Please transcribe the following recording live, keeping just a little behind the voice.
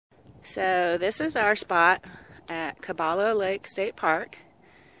So this is our spot at Caballo Lake State Park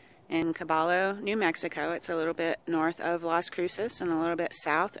in Caballo, New Mexico. It's a little bit north of Las Cruces and a little bit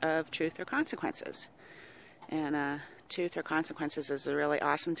south of Truth or Consequences. And Truth or Consequences is a really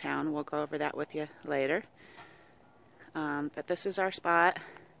awesome town. We'll go over that with you later. But this is our spot.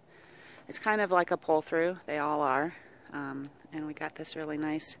 It's kind of like a pull-through. They all are. And we got this really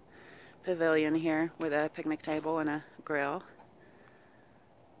nice pavilion here with a picnic table and a grill.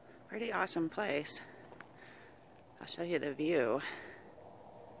 Pretty awesome place. I'll show you the view.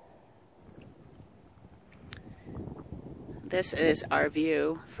 This is our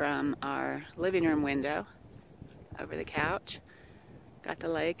view from our living room window over the couch. Got the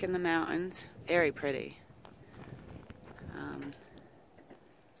lake and the mountains. Very pretty.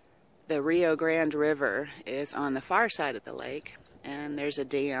 The Rio Grande River is on the far side of the lake, and there's a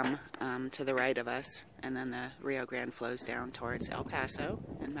dam to the right of us, and then the Rio Grande flows down towards El Paso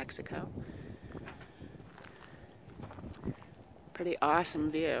in Mexico. Pretty awesome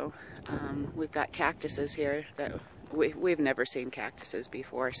view. We've got cactuses here that we've never seen cactuses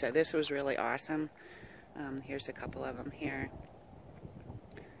before, so this was really awesome. Here's a couple of them here.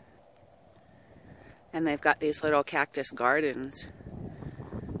 And they've got these little cactus gardens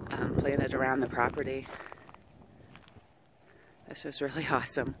planted around the property. This was really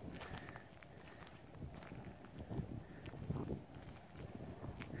awesome.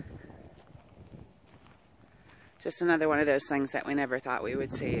 Just another one of those things that we never thought we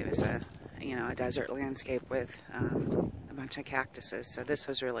would see. It was a desert landscape with a bunch of cactuses. So this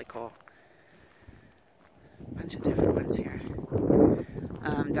was really cool. A bunch of different ones here.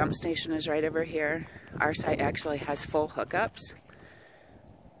 Dump station is right over here. Our site actually has full hookups.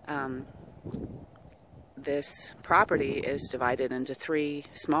 This property is divided into 3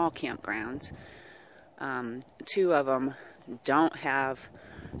 small campgrounds. 2 of them don't have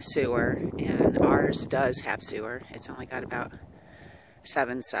sewer, and ours does have sewer. It's only got about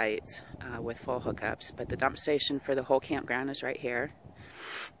 7 sites with full hookups, but the dump station for the whole campground is right here.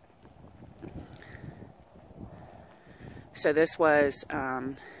 So this was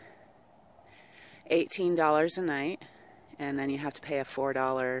 $18 a night, and then you have to pay a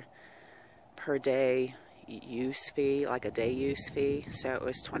 $4 per day use fee, like a day use fee. So it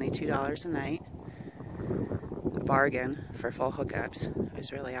was $22 a night. A bargain for full hookups. It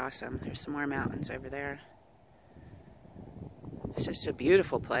was really awesome. There's some more mountains over there. It's just a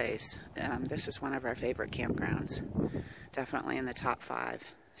beautiful place. This is one of our favorite campgrounds. Definitely in the top 5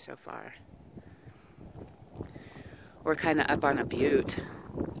 so far. We're kind of up on a butte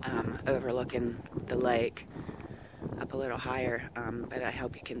overlooking the lake, up a little higher, but I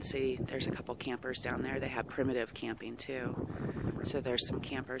hope you can see there's a couple campers down there. They have primitive camping too, so there's some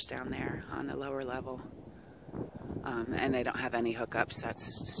campers down there on the lower level, and they don't have any hookups. That's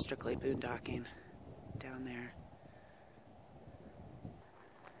strictly boondocking down there.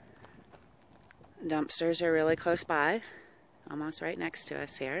 Dumpsters are really close by, almost right next to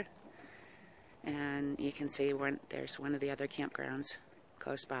us here. And you can see there's one of the other campgrounds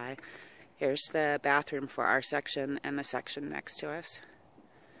close by. Here's the bathroom for our section and the section next to us.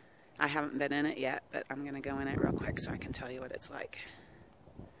 I haven't been in it yet, but I'm going to go in it real quick so I can tell you what it's like.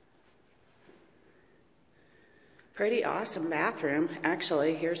 Pretty awesome bathroom.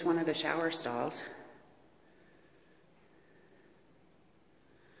 Actually, here's one of the shower stalls.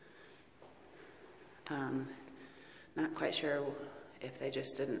 Not quite sure if they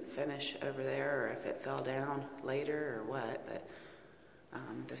just didn't finish over there or if it fell down later or what, but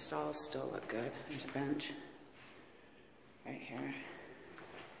the stalls still look good. There's a bench right here.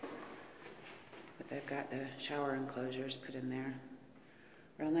 But they've got the shower enclosures put in there.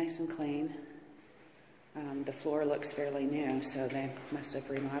 Real nice and clean. The floor looks fairly new, so they must have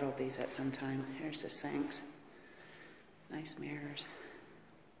remodeled these at some time. Here's the sinks. Nice mirrors.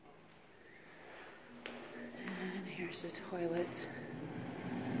 And here's the toilets.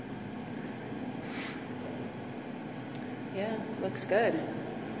 Yeah, looks good.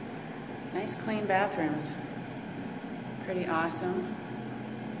 Nice clean bathrooms. Pretty awesome.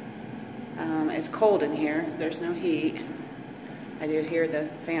 It's cold in here. There's no heat. I do hear the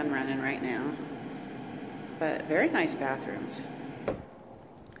fan running right now. But very nice bathrooms.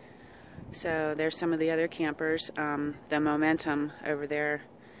 So there's some of the other campers. The Momentum over there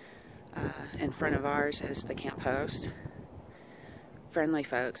in front of ours is the camp host. Friendly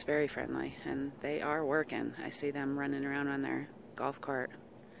folks, very friendly, and they are working. I see them running around on their golf cart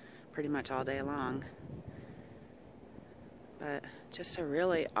pretty much all day long. But just a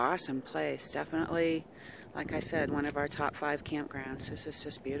really awesome place. Definitely, like I said, one of our top 5 campgrounds. This is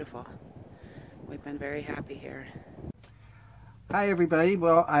just beautiful. We've been very happy here. Hi everybody.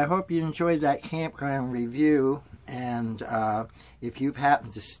 Well, I hope you enjoyed that campground review, and if you've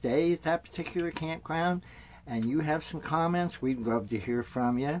happened to stay at that particular campground and you have some comments, we'd love to hear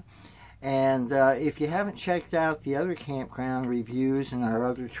from you. And if you haven't checked out the other campground reviews and our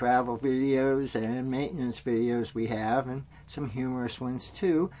other travel videos and maintenance videos we have, and some humorous ones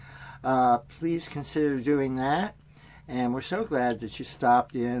too, please consider doing that. And we're so glad that you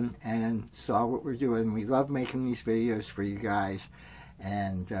stopped in and saw what we're doing. We love making these videos for you guys,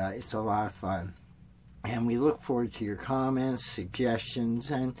 and it's a lot of fun. And we look forward to your comments,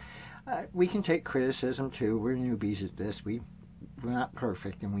 suggestions, and we can take criticism too. We're newbies at this. We're not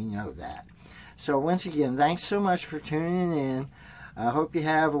perfect, and we know that. So once again, thanks so much for tuning in. I hope you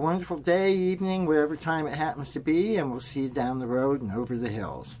have a wonderful day, evening, whatever time it happens to be, and we'll see you down the road and over the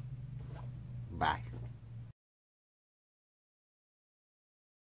hills. Bye.